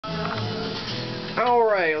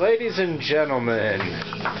Alright, ladies and gentlemen,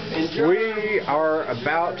 we are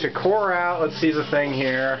about to core out, let's see the thing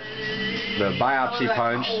here, the biopsy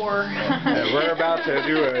punch. We're about to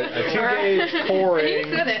do a 2-gauge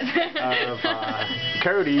coring of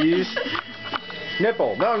Cody's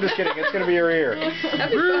nipple. No, I'm just kidding, it's going to be your ear. That'd be fucked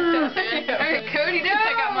up, man. Alright, Cody,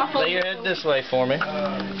 I got my whole... Lay your head this way for me.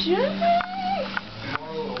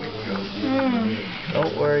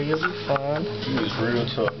 Don't worry, you'll be fine. He was real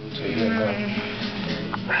tough.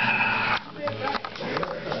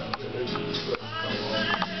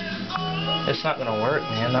 It's not gonna work,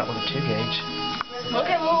 man. Not with a 2-gauge.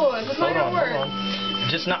 Okay, whoa, it's not gonna work.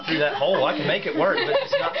 Just not through that hole. I can make it work, but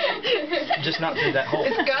just not through that hole.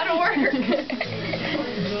 It's gotta work.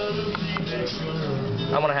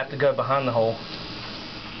 I'm gonna have to go behind the hole.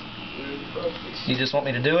 You just want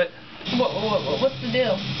me to do it? What's the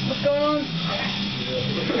deal? What's going on?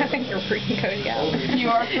 I think you're freaking Cody out. You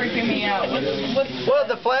are freaking me out. Well,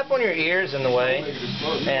 the flap on your ear is in the way,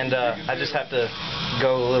 and I just have to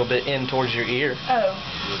go a little bit in towards your ear. Oh.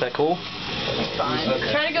 Is that cool? It's fine.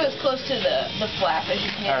 Okay. Try to go as close to the flap as you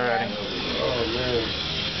can. Alrighty.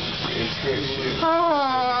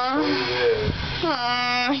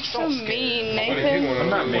 You're so mean, Nathan. I'm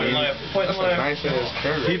not mean.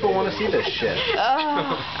 People want to see this shit.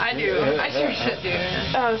 I do. I sure should do.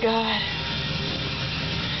 Oh, God.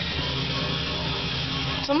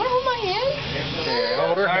 Someone hold my hand? Yeah,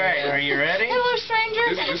 hold her hand. Alright, are you ready? Hello,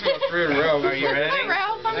 stranger. This is my friend Ralph. Are you ready?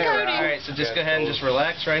 Ralph, I'm Cody. Alright, so just go ahead and just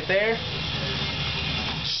relax right there.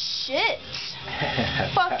 Shit.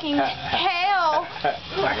 Fucking hell.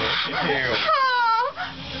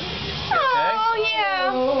 Oh,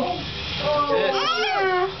 yeah. That's it.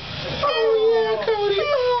 Oh, yeah, Cody.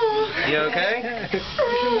 You okay? Oh,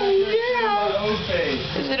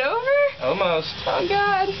 yeah. Is it over? Almost. Oh,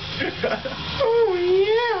 God. Oh,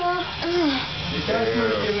 yeah. This guy's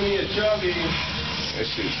giving me a chubby. That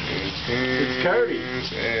shit's intense. It's Cody.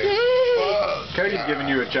 Cody's giving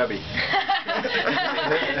you a chubby.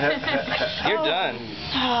 You're done.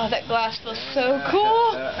 Oh, that glass feels so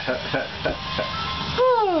cool.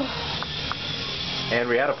 And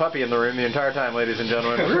we had a puppy in the room the entire time, ladies and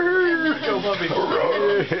gentlemen. Go puppy.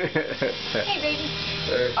 Hey, baby.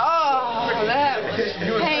 Oh, that was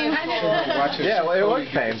painful. Yeah, well, it was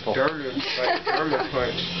painful. Dermal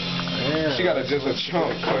punch. Yeah. She got just a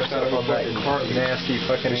chunk punched out of her fucking cartilage. Nasty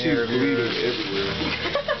fucking She's bleeding everywhere.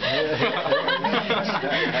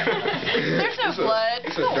 There's no blood.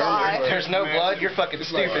 It's a dermal. There's no blood? You're fucking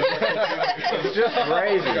stupid. It's just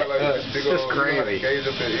crazy. It's just crazy. Gauge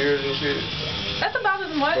up her ears and shit. That's about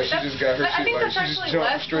as much. But she just got her I shit think like that's she just actually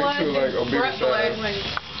less jumped straight blood to like a bigger blood size. when...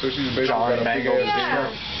 So she's basically John got a big Mango. old Yeah.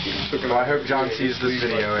 Well, I hope John sees this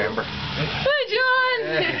video, Amber. Hi, John.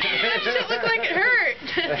 That shit looked like it hurt.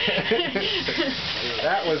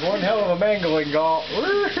 That was one hell of a mangling, Galt.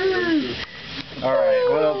 Alright,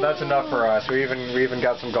 well, that's enough for us. We even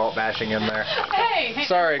got some Galt bashing in there. Hey!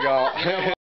 Sorry, Galt.